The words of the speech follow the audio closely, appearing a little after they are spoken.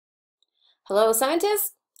Hello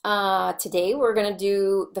scientists! Today we're going to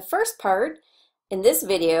do the first part in this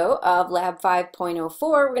video of Lab 5.04.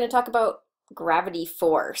 We're going to talk about gravity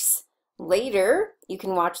force. Later you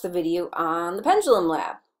can watch the video on the pendulum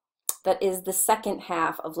lab. That is the second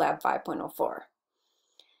half of Lab 5.04.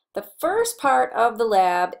 The first part of the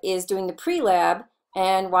lab is doing the pre-lab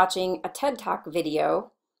and watching a TED Talk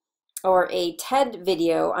video or a TED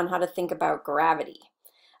video on how to think about gravity.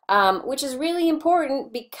 Which is really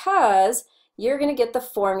important because you're going to get the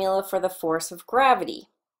formula for the force of gravity.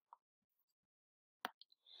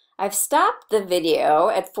 I've stopped the video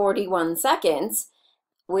at 41 seconds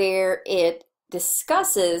where it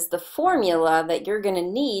discusses the formula that you're going to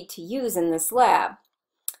need to use in this lab.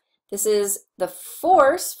 This is the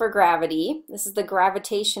force for gravity. This is the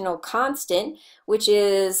gravitational constant, which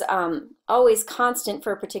is always constant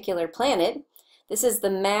for a particular planet. This is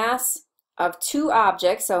the mass of two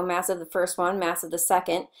objects, so mass of the first one, mass of the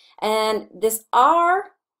second, and this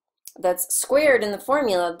r that's squared in the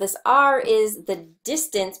formula, this r is the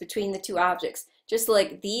distance between the two objects. Just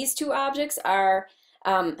like these two objects are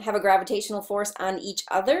have a gravitational force on each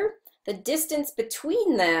other, the distance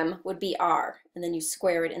between them would be r, and then you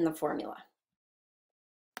square it in the formula.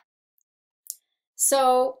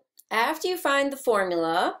 So after you find the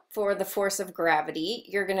formula for the force of gravity,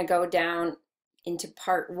 you're going to go down into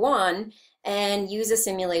part 1 and use a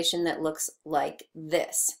simulation that looks like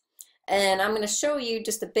this. And I'm going to show you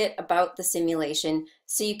just a bit about the simulation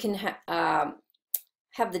so you can have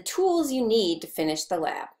the tools you need to finish the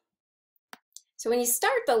lab. So when you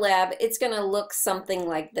start the lab, it's going to look something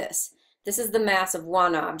like this. This is the mass of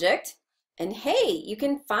one object, and hey, you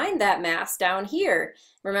can find that mass down here.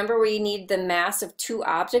 Remember, we need the mass of two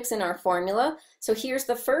objects in our formula, so here's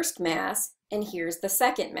the first mass and here's the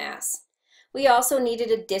second mass. We also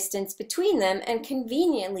needed a distance between them, and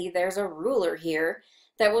conveniently there's a ruler here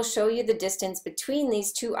that will show you the distance between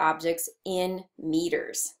these two objects in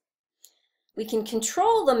meters. We can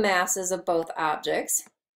control the masses of both objects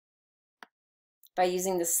by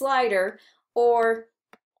using the slider, or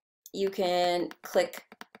you can click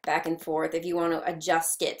back and forth if you want to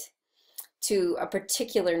adjust it to a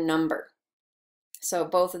particular number. So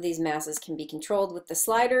both of these masses can be controlled with the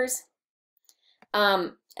sliders.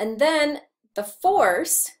 And then the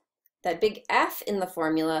force, that big F in the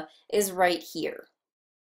formula, is right here.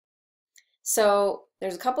 So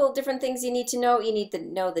there's a couple of different things you need to know. You need to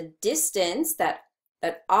know the distance, that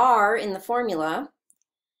r in the formula,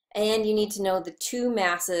 and you need to know the two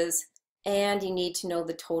masses, and you need to know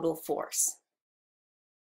the total force.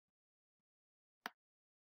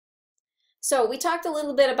 So we talked a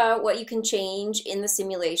little bit about what you can change in the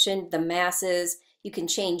simulation, the masses. You can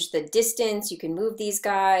change the distance, you can move these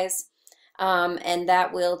guys. And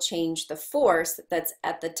that will change the force that's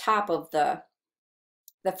at the top of the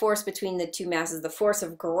force between the two masses, the force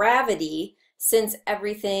of gravity. Since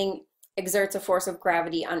everything exerts a force of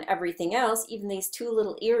gravity on everything else, even these two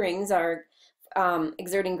little earrings are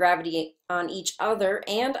exerting gravity on each other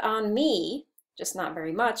and on me, just not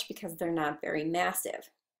very much because they're not very massive.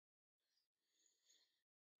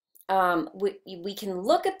 We can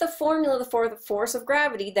look at the formula for the force of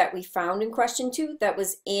gravity that we found in question 2 that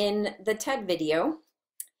was in the TED video.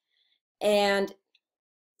 And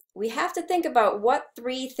we have to think about what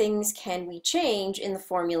 3 things can we change in the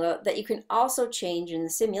formula that you can also change in the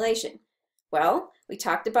simulation. Well, we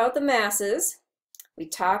talked about the masses. We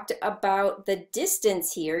talked about the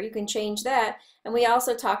distance here. You can change that. And we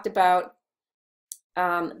also talked about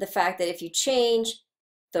the fact that if you change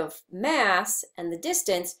the mass and the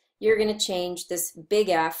distance, you're going to change this big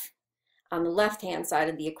F on the left-hand side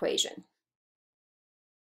of the equation.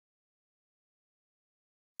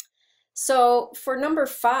 So for number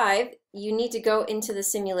 5, you need to go into the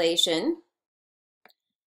simulation,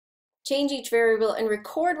 change each variable, and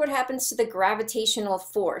record what happens to the gravitational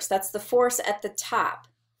force. That's the force at the top.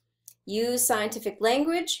 Use scientific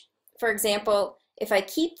language. For example, if I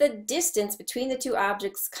keep the distance between the two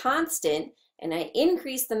objects constant and I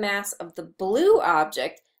increase the mass of the blue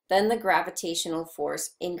object, then the gravitational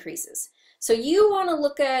force increases. So you want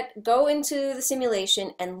to go into the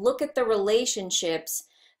simulation and look at the relationships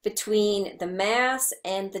between the mass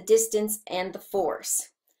and the distance and the force.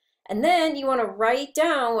 And then you want to write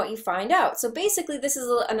down what you find out. So basically this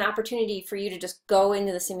is an opportunity for you to just go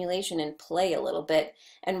into the simulation and play a little bit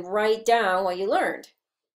and write down what you learned.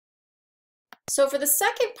 So for the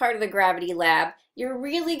second part of the gravity lab, you're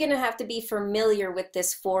really going to have to be familiar with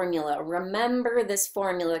this formula. Remember this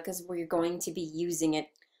formula because we're going to be using it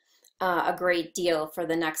a great deal for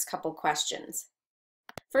the next couple questions.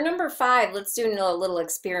 For number 5, let's do a little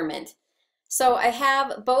experiment. So I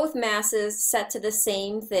have both masses set to the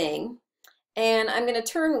same thing, And I'm going to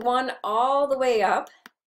turn 1 all the way up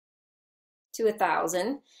to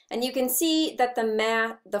 1,000. And you can see that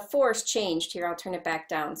the force changed here. I'll turn it back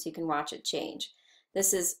down so you can watch it change.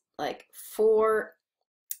 This is like 4,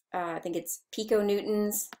 I think it's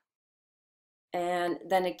piconewtons. And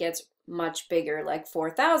then it gets much bigger, like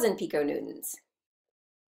 4,000 piconewtons.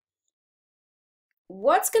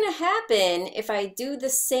 What's going to happen if I do the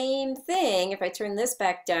same thing, if I turn this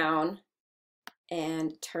back down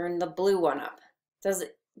and turn the blue one up?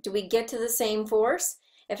 Do we get to the same force?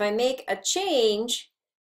 If I make a change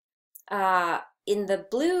in the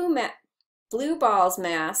blue ball's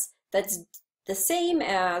mass that's the same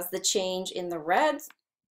as the change in the red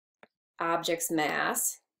object's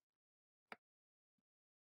mass,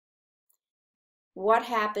 what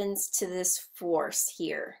happens to this force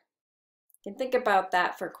here? You can think about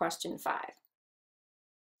that for question 5.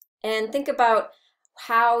 And think about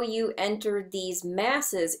how you entered these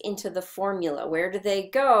masses into the formula. Where do they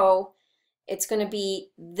go? It's going to be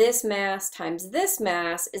this mass times this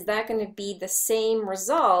mass. Is that going to be the same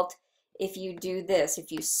result if you do this,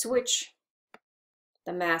 if you switch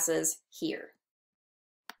the masses here?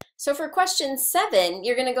 So for question 7,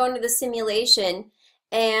 you're going to go into the simulation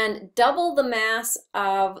and double the mass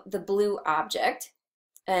of the blue object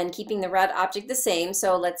and keeping the red object the same.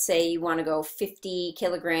 So let's say you want to go 50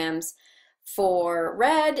 kilograms for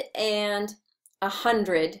red and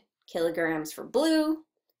 100 kilograms for blue.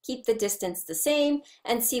 Keep the distance the same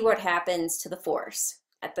and see what happens to the force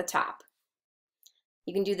at the top.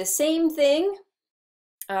 You can do the same thing.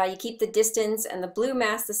 You keep the distance and the blue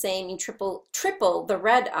mass the same. You triple the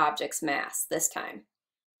red object's mass this time.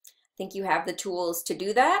 I think you have the tools to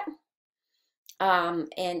do that.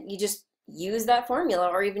 And you just use that formula,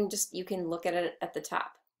 or even just you can look at it at the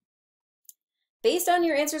top. Based on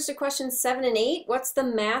your answers to questions 7 and 8, what's the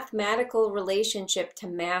mathematical relationship to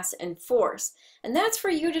mass and force? And that's for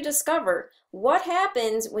you to discover. What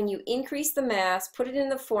happens when you increase the mass, put it in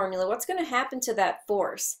the formula? What's going to happen to that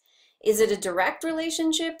force? Is it a direct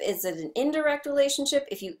relationship? Is it an indirect relationship?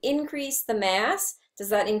 If you increase the mass, does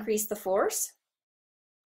that increase the force?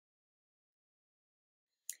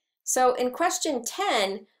 So in question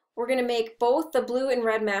 10, we're going to make both the blue and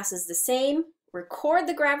red masses the same, record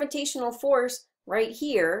the gravitational force right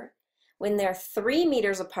here when they're 3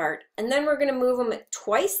 meters apart, and then we're going to move them at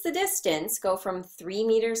twice the distance, go from 3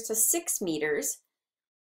 meters to 6 meters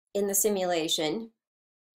in the simulation,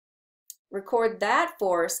 record that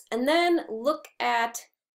force, and then look at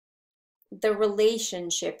the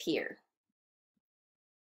relationship here.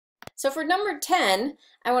 So for number 10,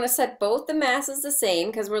 I want to set both the masses the same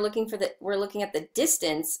because we're looking at the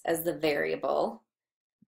distance as the variable.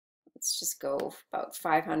 Let's just go about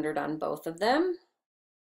 500 on both of them.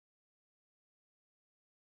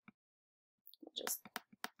 Just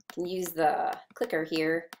can use the clicker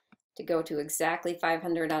here to go to exactly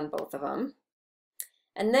 500 on both of them.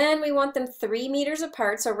 And then we want them 3 meters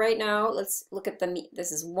apart. So right now, let's look at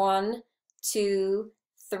this is 1, 2,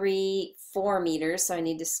 3, 4 meters. So I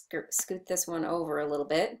need to scoot this one over a little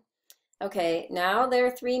bit. Okay, now they're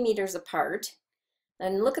 3 meters apart.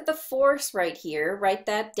 And look at the force right here. Write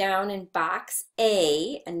that down in box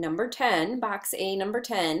A and number 10, box A, number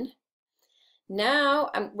 10. Now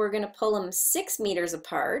we're going to pull them 6 meters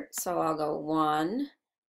apart. So I'll go 1,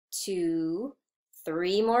 2,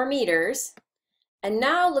 3 more meters. And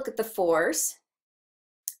now look at the force.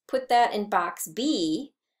 Put that in box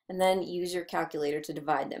B and then use your calculator to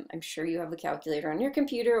divide them. I'm sure you have a calculator on your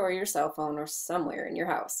computer or your cell phone or somewhere in your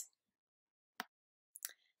house.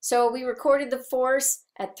 So we recorded the force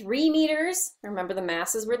at 3 meters. Remember, the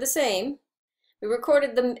masses were the same. We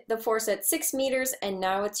recorded the force at 6 meters, and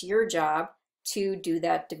now it's your job to do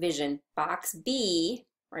that division. Box B,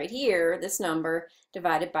 right here, this number,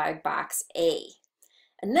 divided by box A.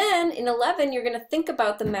 And then in 11, you're going to think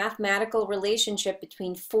about the mathematical relationship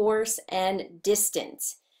between force and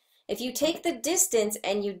distance. If you take the distance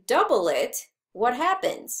and you double it, what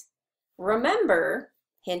happens? Remember,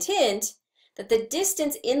 hint, hint, that the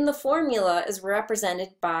distance in the formula is represented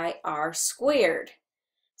by r squared.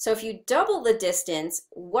 So if you double the distance,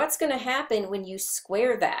 what's going to happen when you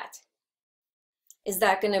square that? Is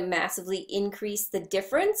that going to massively increase the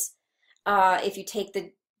difference? If you take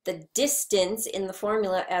the distance in the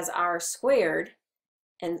formula as r squared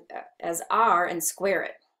and as r and square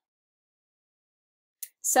it.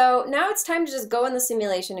 So now it's time to just go in the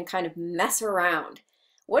simulation and kind of mess around.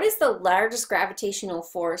 What is the largest gravitational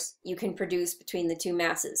force you can produce between the two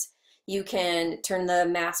masses? You can turn the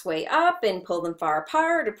mass way up and pull them far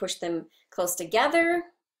apart or push them close together.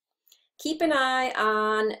 Keep an eye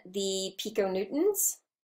on the piconewtons.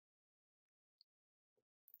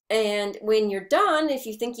 And when you're done, if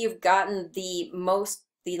you think you've gotten the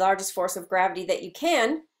largest force of gravity that you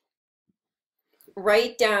can,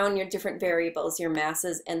 write down your different variables, your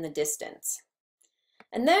masses and the distance.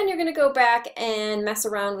 And then you're going to go back and mess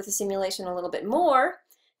around with the simulation a little bit more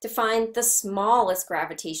to find the smallest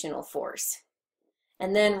gravitational force.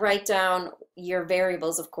 And then write down your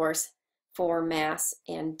variables, of course, for mass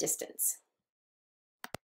and distance.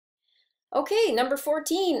 Okay, number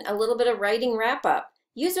 14, a little bit of writing wrap up.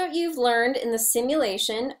 Use what you've learned in the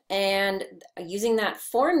simulation and using that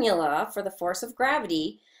formula for the force of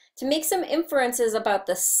gravity to make some inferences about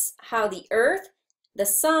how the Earth, the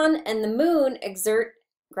Sun, and the Moon exert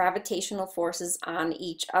gravitational forces on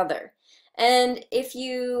each other. And if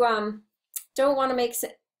you don't want to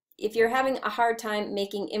if you're having a hard time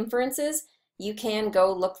making inferences, you can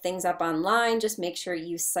go look things up online. Just make sure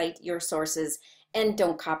you cite your sources and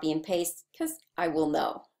don't copy and paste, because I will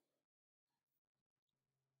know.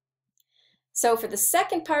 So for the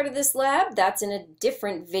second part of this lab, that's in a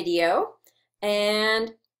different video,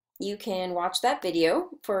 and you can watch that video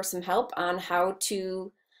for some help on how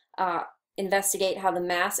to investigate how the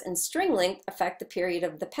mass and string length affect the period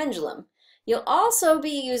of the pendulum. You'll also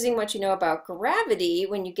be using what you know about gravity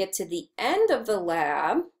when you get to the end of the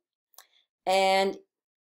lab, and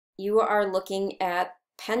you are looking at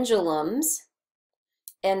pendulums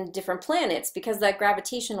and different planets, because that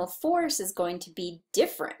gravitational force is going to be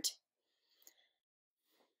different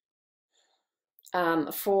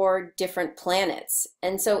for different planets.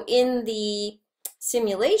 And so in the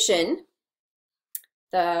simulation,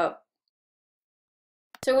 so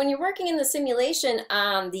when you're working in the simulation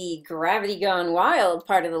on the gravity gone wild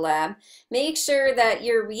part of the lab, make sure that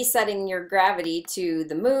you're resetting your gravity to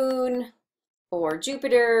the moon or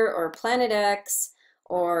Jupiter or Planet X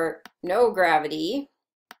or no gravity.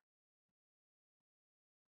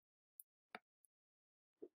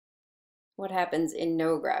 What happens in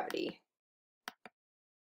no gravity?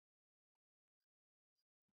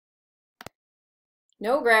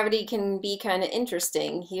 No gravity can be kind of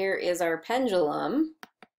interesting. Here is our pendulum.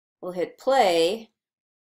 We'll hit play.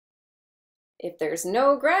 If there's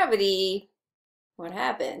no gravity, what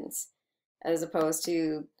happens? As opposed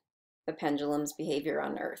to the pendulum's behavior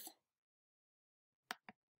on Earth.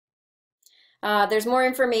 There's more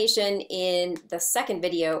information in the second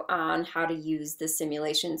video on how to use this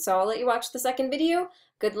simulation. So I'll let you watch the second video.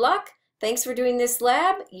 Good luck. Thanks for doing this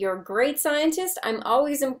lab. You're a great scientist. I'm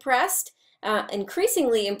always impressed,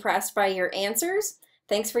 increasingly impressed by your answers.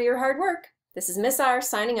 Thanks for your hard work. This is Miss R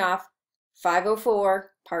signing off.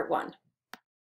 504, Part 1.